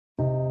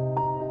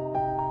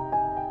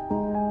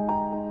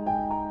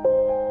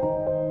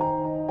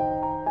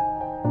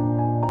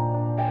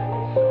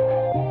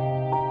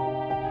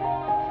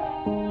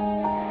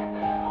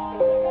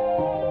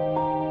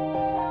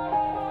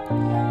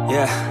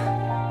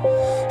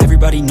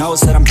Everybody knows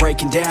that I'm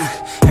breaking down.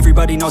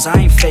 Everybody knows I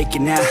ain't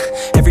faking now.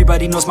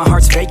 Everybody knows my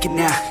heart's vacant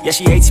now. Yeah,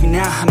 she hates me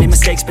now, I made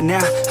mistakes but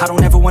now I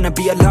don't ever wanna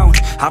be alone.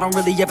 I don't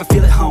really ever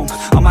feel at home.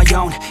 On my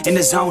own, in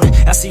the zone,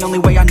 that's the only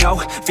way I know.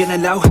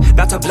 Feeling low,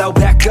 about to blow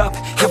back up.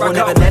 I won't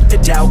ever let the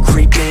doubt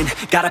creep in.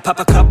 Gotta pop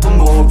a couple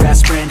more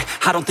aspirin.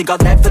 I don't think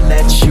I'll ever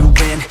let you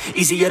in.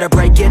 Easier to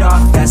break it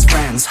off as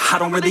friends. I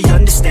don't really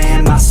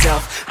understand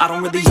myself. I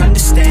don't really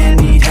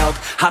understand, need help.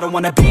 I don't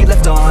wanna be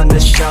left on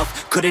the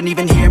shelf. Couldn't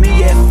even hear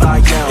me if I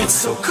yelled. It's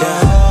so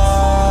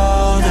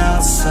cold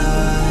outside,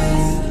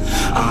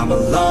 I'm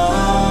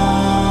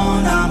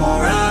alone, I'm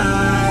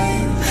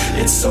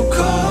alright. It's so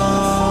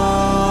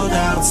cold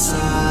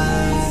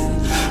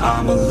outside,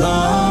 I'm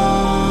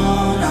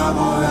alone, I'm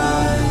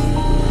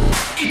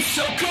alright. It's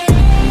so cold.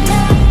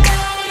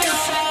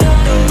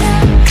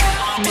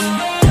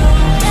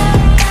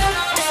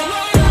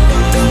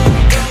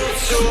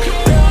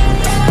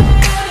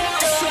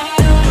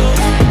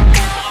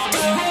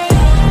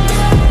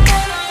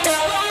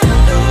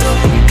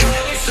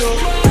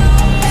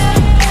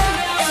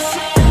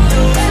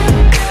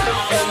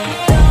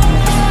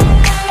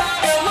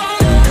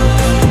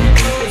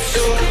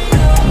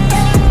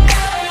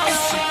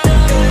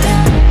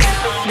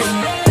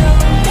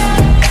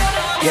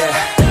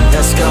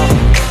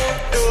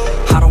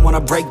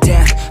 Break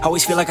down,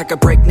 always feel like I could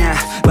break now,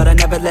 but I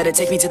never let it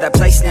take me to that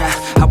place now.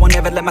 I won't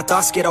ever let my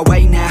thoughts get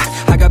away now.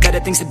 I got better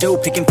things to do,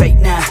 picking fate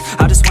now.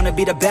 I just wanna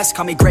be the best,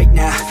 call me great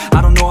now.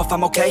 I don't know if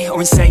I'm okay or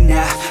insane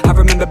now. I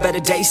remember better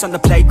days on the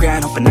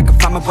playground, hoping I can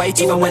find my way.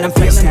 Even when I'm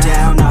feeling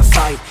down, I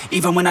fight.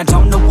 Even when I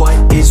don't know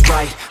what is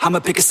right, I'ma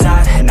pick a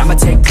side and I'ma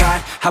take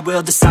pride. I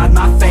will decide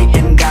my fate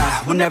and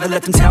I will never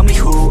let them tell me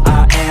who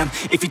I am.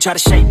 If you try to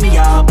shape me,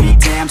 I'll be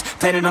damned.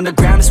 Planet on the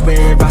ground is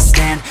where I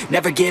stand.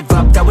 Never give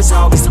up, that was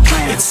always the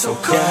plan. It's so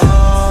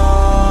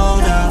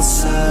cold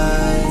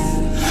outside,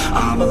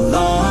 I'm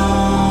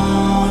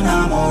alone,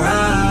 I'm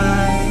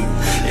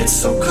alright. It's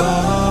so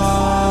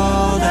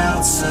cold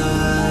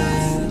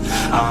outside,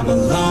 I'm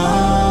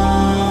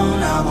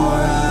alone, I'm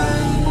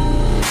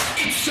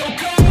alright. It's so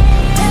cold.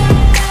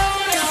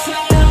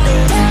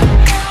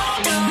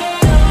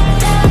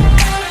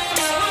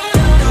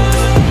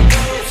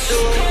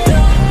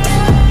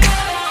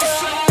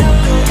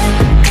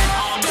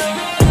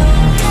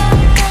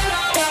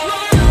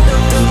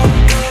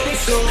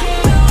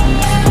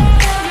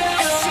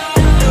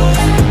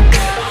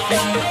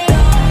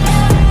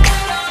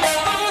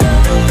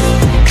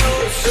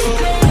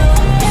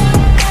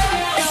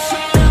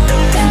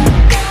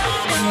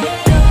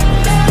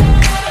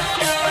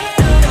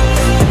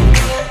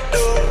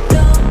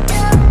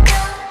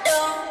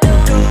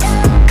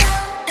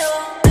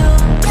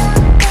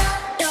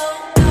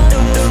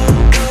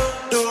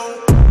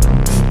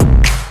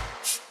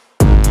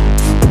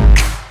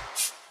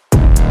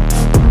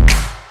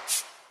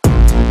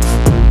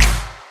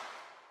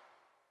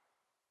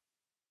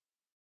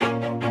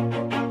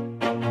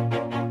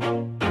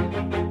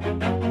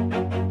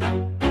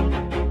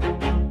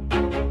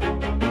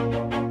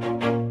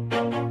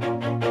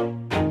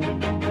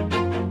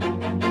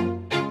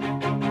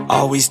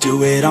 Always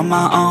do it on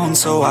my own,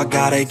 so I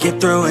gotta get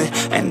through it.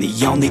 And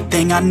the only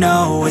thing I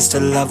know is to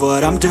love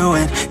what I'm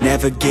doing.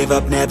 Never give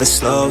up, never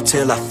slow,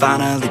 till I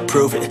finally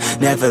prove it.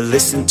 Never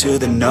listen to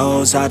the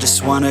no's, I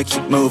just wanna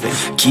keep moving.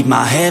 Keep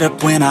my head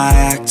up when I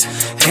act,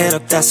 head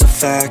up, that's a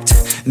fact.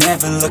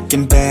 Never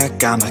looking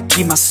back, I'ma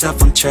keep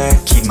myself on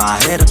track. Keep my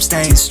head up,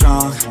 staying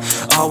strong,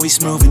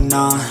 always moving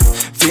on.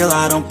 Feel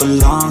I don't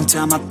belong,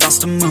 tell my thoughts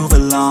to move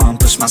along.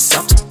 Push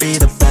myself to be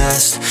the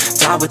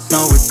best, die with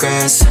no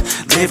regrets.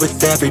 Live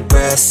with every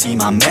breath, see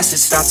my message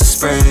start to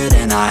spread.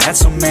 And I had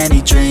so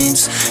many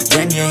dreams,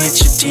 then you hit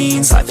your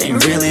teens. Life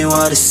ain't really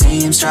what it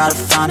seems, try to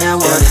find out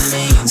what it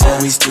means.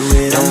 Always do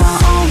it on my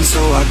own, so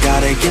I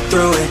gotta get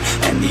through it.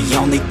 And the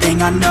only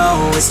thing I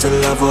know is to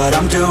love what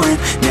I'm doing.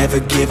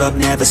 Never give up,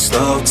 never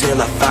slow, till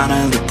I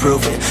finally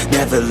prove it.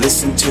 Never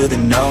listen to the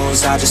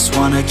no's, I just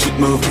wanna keep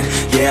moving.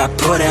 Yeah, I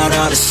put out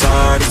all this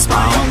art, it's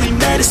my only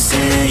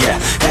medicine. Yeah,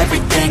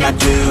 everything I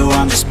do,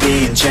 I'm just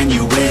being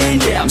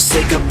genuine. Yeah, I'm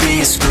sick of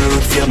being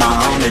screwed, feel my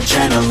own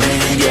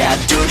adrenaline. Yeah, I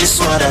do just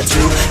what I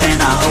do,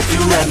 and I hope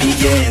you let me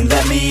in,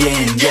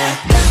 yeah.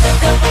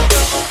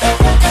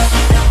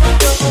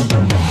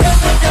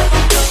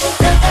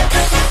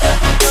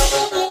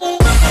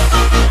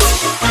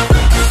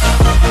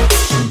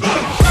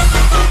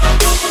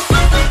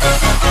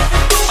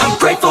 I'm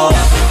grateful,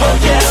 oh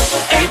yeah,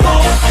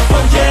 able,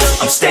 oh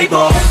yeah, I'm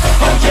stable,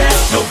 oh yeah,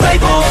 no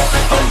label,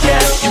 oh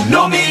yeah, you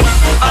know me,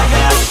 I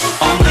have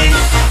only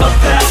a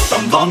path,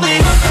 I'm lonely,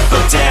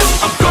 but damn,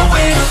 I'm going to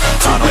win.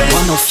 I don't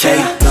want no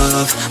fake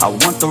love, I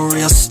want the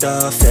real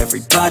stuff.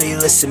 Everybody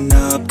listen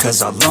up,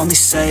 cause I'll only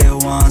say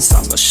it once.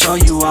 I'm gonna show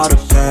you all the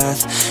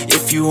path,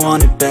 if you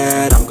want it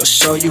bad. I'm gonna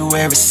show you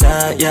where it's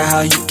at, yeah,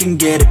 how you can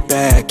get it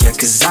back. Yeah,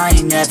 cause I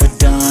ain't never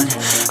done,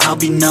 I'll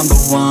be number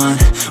one.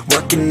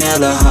 Working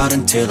hella hard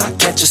until I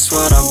get just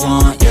what I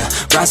want, yeah.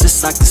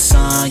 Rises like the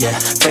sun, yeah,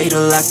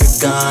 fatal like a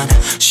gun.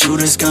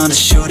 Shooter's gonna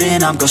shoot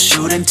and I'm gonna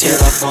shoot until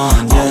I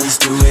won, yeah. Always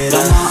do it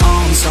on my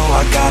own, so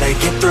I gotta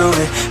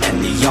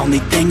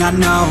only thing I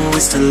know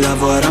is to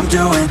love what I'm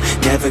doing.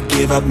 Never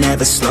give up,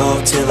 never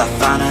slow, till I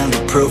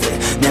finally prove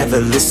it. Never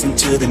listen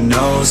to the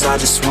no's, I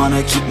just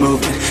wanna keep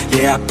moving.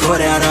 Yeah, I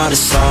put out all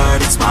this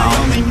art, it's my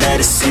only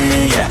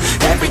medicine. Yeah,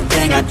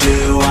 everything I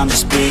do, I'm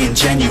just being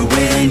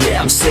genuine.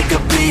 Yeah, I'm sick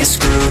of being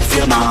screwed,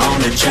 feel my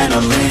own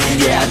adrenaline.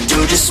 Yeah, I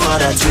do just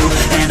what I do,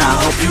 and I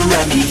hope you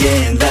let me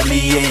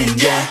in,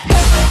 yeah.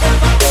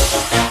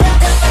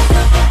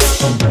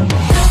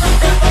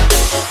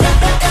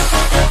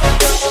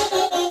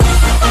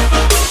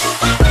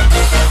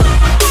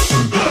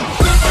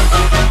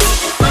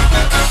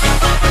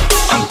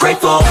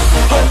 Grateful,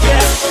 oh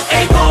yeah,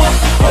 able,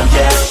 oh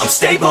yeah, I'm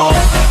stable,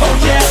 oh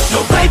yeah,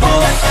 no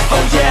label,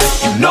 oh yeah,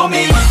 you know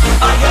me,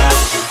 I have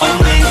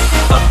only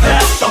a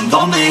path, I'm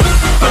lonely,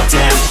 but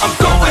damn, I'm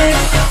going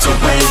to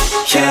win,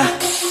 yeah.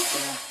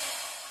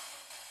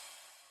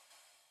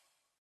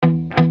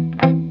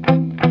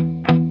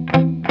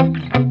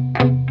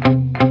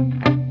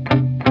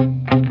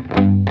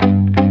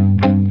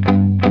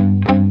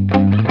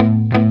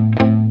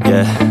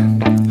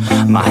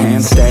 My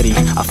hands steady,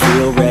 I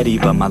feel ready,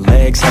 but my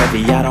legs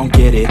heavy, I don't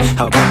get it.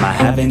 How come I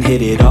haven't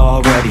hit it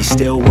already?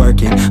 Still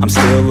working, I'm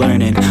still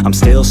learning, I'm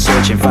still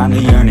searching,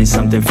 finally earning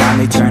something,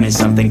 finally turning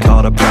something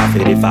called a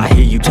profit. If I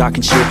hear you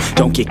talking shit,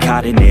 don't get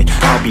caught in it.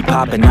 I'll be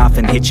popping off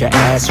and hit your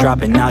ass,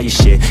 dropping all your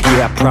shit.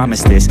 Yeah, I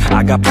promise this,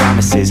 I got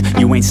promises,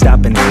 you ain't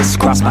stopping this.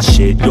 Cross my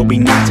shit, you'll be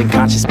knocked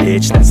unconscious,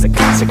 bitch. That's the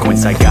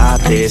consequence, I got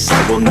this,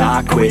 I will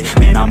not quit.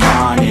 Man, I'm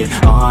on it,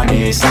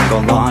 honest, I'm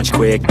gon' launch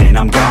quick, then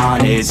I'm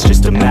gone. It's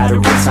just a matter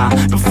of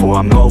time before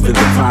I'm over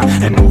the climb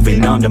and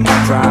moving under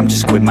my prime.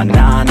 Just quit my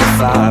 9 to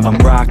 5, I'm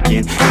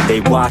rocking and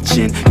they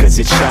watching, cause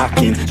it's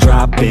shocking.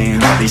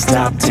 Dropping all these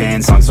top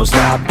 10 songs, so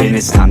stopping.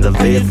 It's time to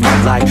live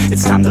my life,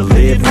 it's time to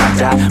live, not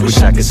die. Wish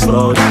I could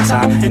slow down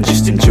time and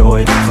just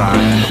enjoy the climb.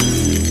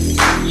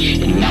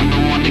 And I'm the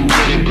one to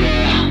get it, bro.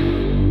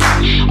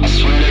 I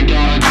swear to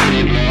God I get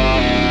it,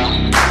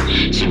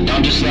 bro. So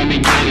don't just let me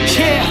get it.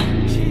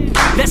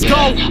 Yeah, let's go.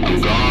 I'm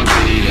gonna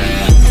get it,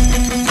 yeah.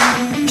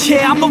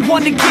 Yeah, I'm the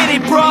one to get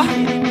it, bruh.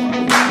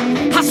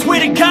 I swear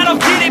to God I'll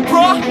get it,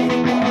 bruh.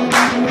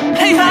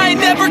 Hey, I ain't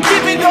never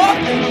giving up.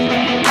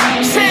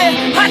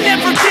 Said I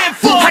never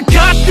give up. I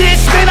got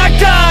this, man, I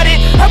got it.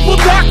 I will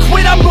not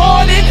quit, I'm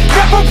on it.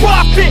 Never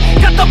rock it.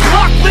 Got the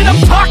block lit,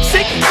 I'm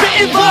toxic.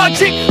 Spitting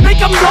logic, make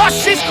them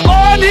nauseous.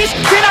 Honest,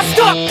 can I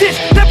stop this?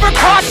 Never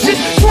cautious,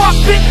 drop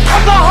it.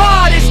 I'm the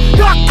hardest.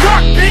 Knock,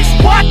 knock, bitch,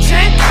 watch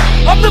it.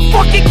 I'm the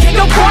fucking king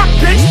of rock,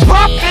 bitch.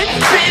 Profit,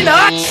 spitting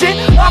hot shit.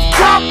 Off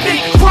topic,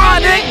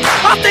 chronic.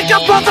 I think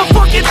I'm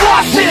motherfucking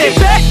lost it. Take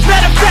it back,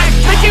 matter of fact,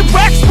 making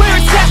racks where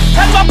it's at.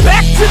 Have my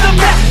back to the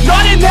mat,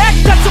 not an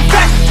act, that's a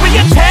fact. We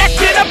attack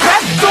in a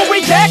pack, don't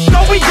react,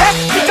 no react.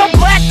 Think I'm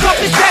black off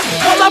his back,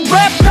 while I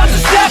rap, bounce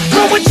a step.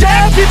 Throw a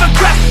jab, give a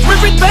crap.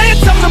 We're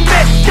advanced, I'm the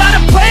man. Got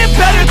a plan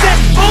better than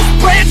most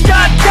brands.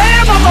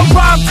 Goddamn, I'm a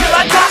rhyme till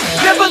I die.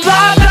 Never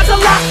lie, that's a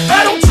lie.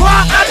 I don't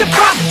try, I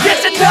defy. Get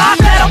to die,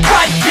 that I'm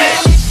right,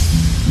 yeah.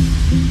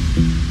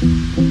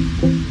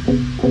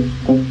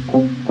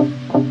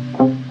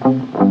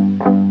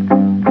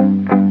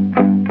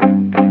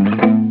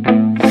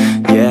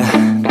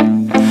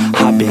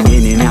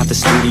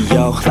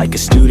 Like a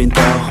student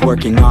though,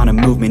 working on a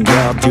movement,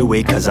 yeah, I'll do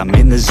it cause I'm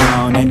in the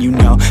zone. And you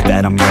know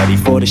that I'm ready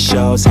for the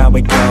shows. How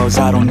it goes,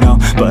 I don't know,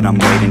 but I'm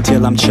waiting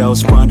till I'm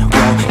chose. Front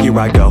row, here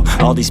I go.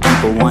 All these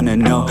people wanna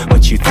know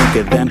what you think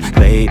of them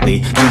lately.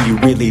 Do you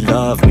really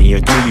love me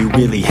or do you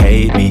really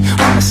hate me?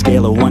 On a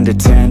scale of 1 to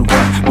 10,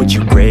 what would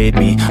you grade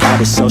me? All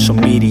this social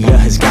media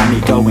has got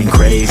me going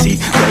crazy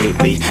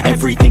lately.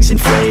 Everything's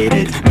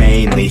inflated,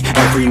 mainly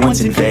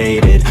everyone's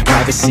invaded.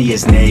 Privacy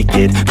is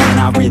naked, man,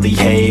 I really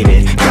hate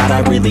it. God,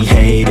 I really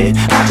hate it.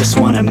 I just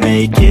wanna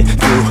make it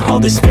through all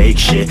this fake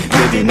shit.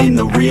 Living in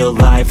the real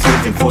life,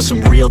 living for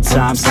some real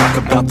times. Talk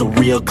about the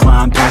real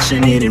climb,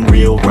 passionate in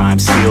real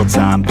rhymes. Steal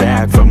time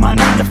back from my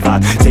 9 to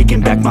 5,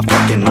 taking back my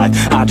fucking life.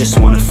 I just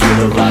wanna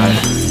feel alive.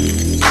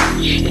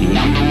 And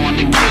I'm the one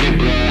to get it,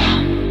 bro.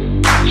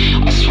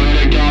 I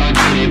swear to God I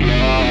get it,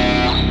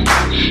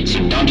 bro. So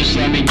don't just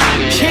let me get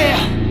it.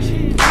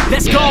 Yeah,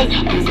 let's go.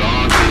 I'm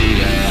gonna get it,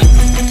 yeah.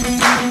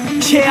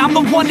 Yeah, I'm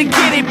the one to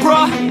get it,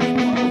 bruh.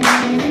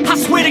 I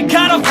swear to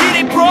God I'll get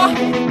it, bruh.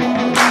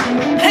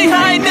 Hey,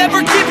 I ain't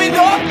never giving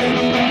up.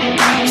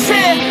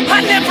 Said I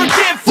never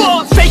give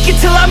up. Fake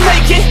it till I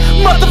make it.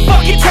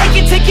 Motherfucking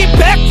take it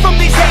back from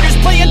these haters.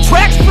 Playing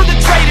tracks for the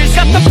traitors.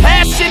 Got the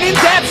passion in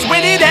depths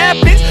when it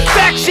happens.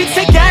 Factions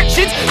take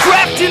actions,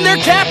 drafting their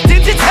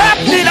captains. It's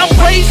happening, I'm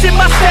raising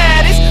my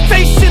status.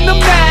 Facing the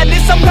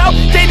madness, I'm out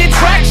gaining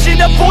traction.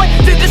 Avoid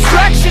the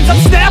distractions, I'm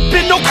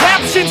snapping, no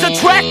captions.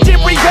 Attracting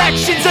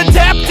reactions,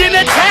 adapting,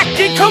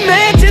 attacking,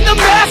 commanding the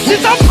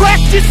masses. I'm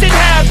practicing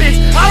habits,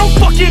 I don't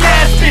fucking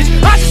ask bitch,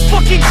 I just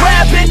fucking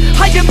grab it.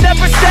 I am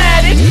never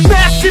static,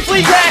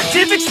 massively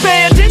active,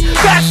 expanding,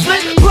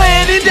 backslid,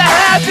 planning to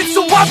have it.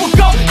 So I will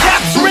go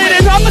capture it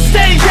and I'ma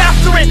stay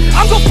after it.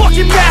 I'm gon'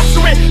 fucking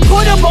master it,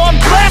 put them on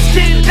blast,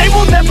 kid. They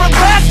will never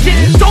last,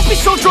 kid. Don't be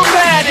so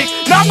dramatic,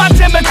 not my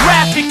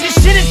demographic. This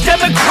shit is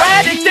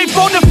democratic, they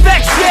phone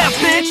effects, yeah,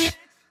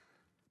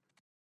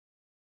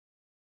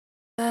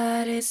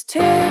 It's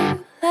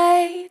too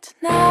late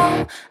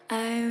now.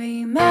 I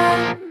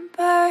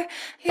remember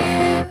you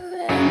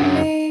and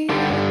me,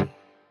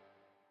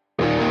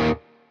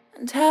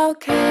 and how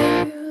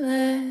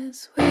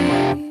careless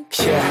we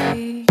could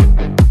be.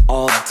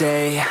 All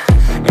day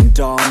and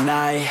all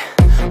night,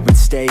 we'd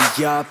stay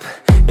up,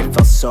 it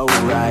felt so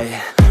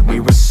right.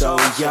 We were so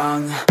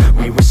young,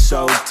 we were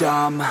so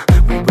dumb.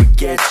 We would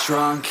get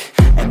drunk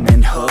and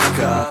then hook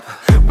up.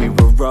 We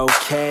were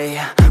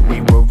okay,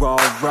 we were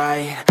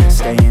alright,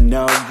 staying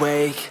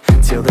awake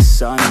till the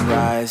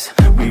sunrise.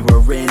 We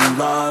were in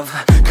love,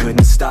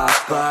 couldn't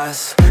stop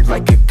us,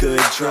 like a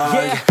good drug,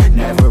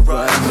 never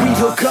enough. We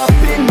hook up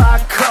in my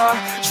car,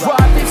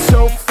 driving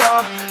so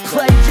far,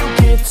 play you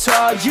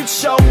guitar, you'd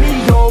show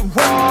me your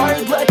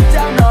art. Let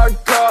down our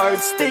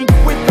guards, think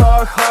with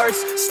our hearts,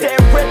 stare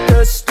at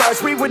the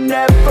stars. We were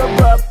never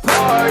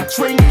apart,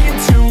 drinking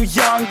too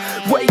young,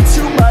 way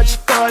too much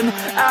fun,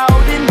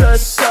 out in the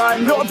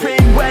sun, or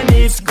rain when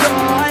it's gone.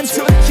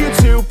 Took you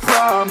to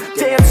prom,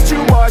 dance to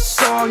our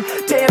song,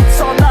 dance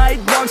all night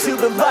long till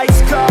the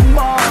lights come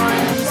on.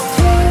 It's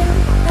too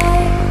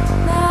late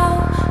now.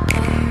 I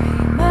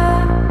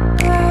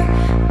remember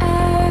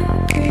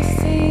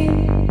everything,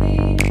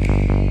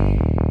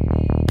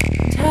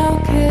 and how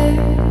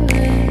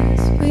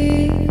careless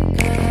we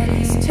got.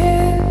 It's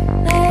too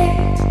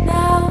late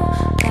now.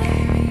 I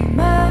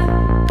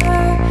remember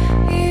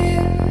you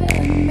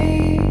and me,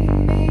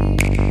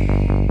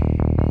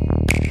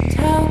 and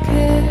how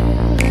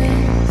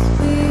careless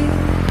we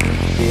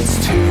got. It's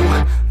too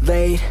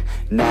late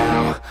now,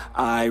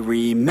 I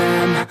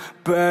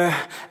remember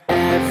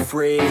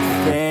everything,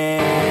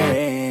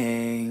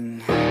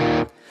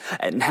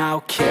 and how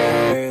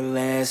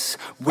careless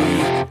we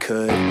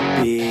could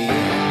be,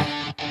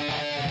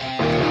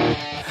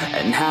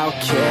 and how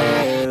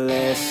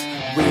careless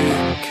we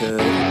could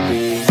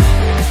be,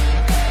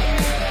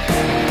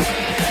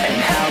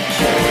 and how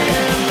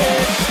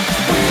careless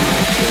we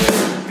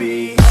could be.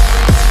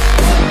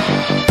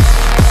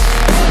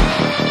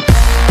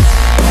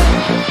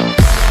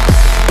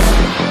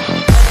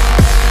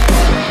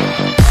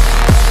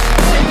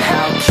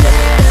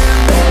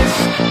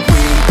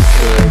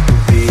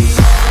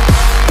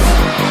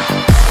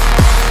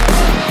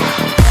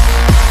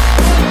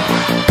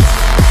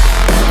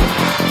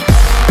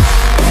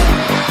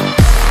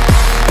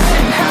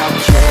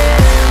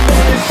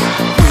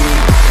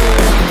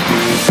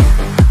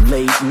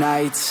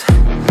 Nights,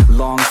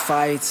 long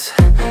fights,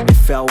 it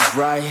felt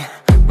right,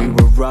 we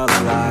were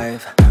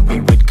alive. We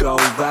would go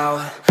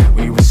out,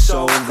 we were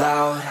so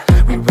loud,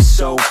 we were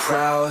so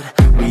proud,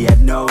 we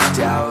had no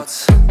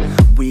doubts.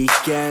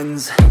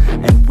 Weekends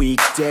and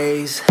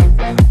weekdays,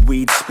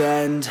 we'd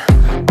spend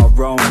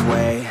our own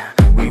way.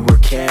 We were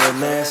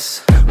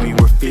careless, we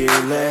were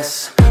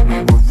fearless,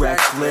 we were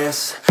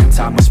reckless,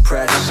 time was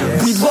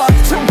precious. We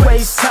loved to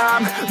waste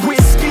time,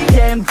 whiskey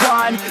and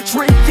wine,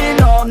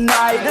 drinking all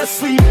night,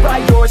 asleep by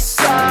your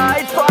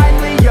side.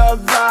 Finally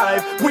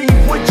alive, we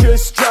would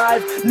just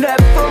drive,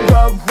 never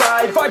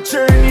arrive. Our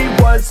journey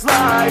was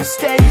live,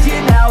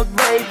 staying out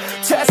late,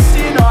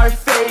 testing our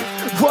fate,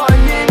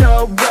 running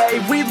away.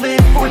 We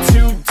live for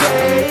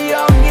today,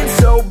 young and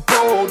so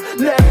bold,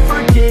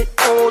 never get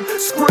old.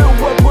 Screw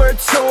what we're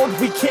told,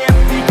 we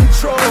can't be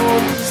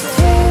controlled. It's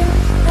too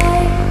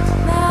late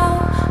now.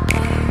 I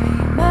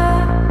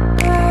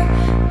remember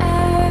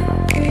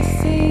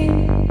everything,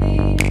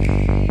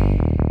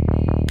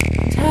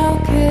 and how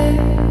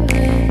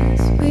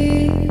careless we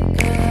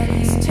got.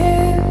 It's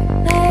too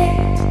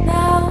late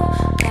now.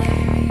 I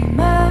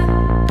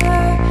remember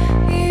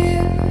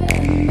you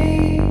and me,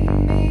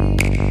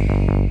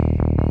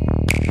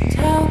 and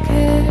how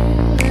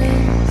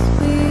careless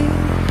we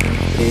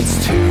got. It's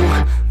too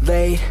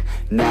late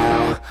now,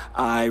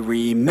 I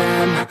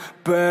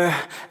remember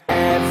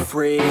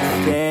everything,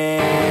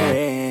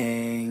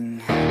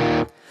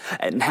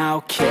 and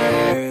how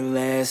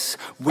careless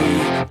we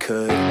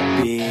could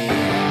be,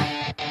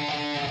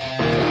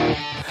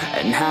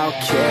 and how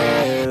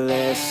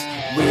careless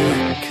we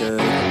could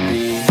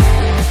be,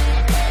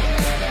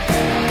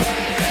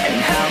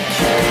 and how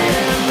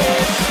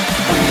careless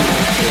we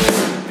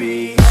could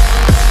be.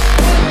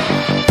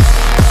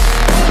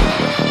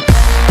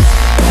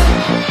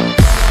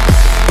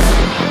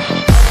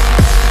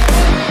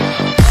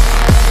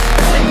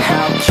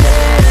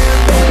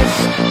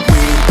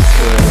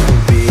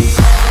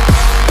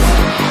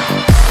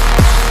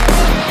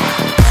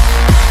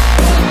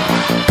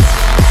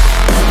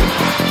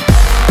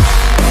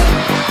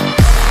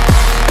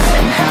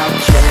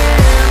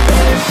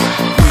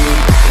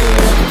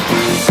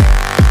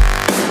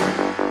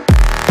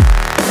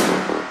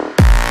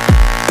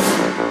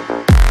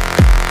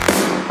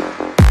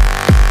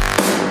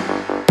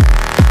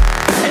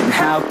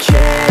 How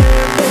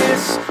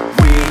careless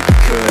we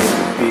could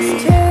be.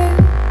 It's too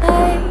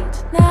late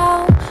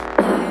now.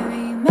 I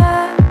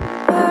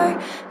remember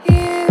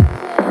you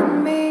and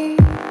me,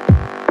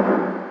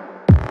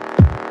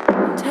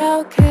 and how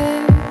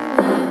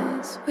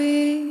careless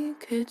we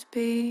could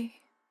be.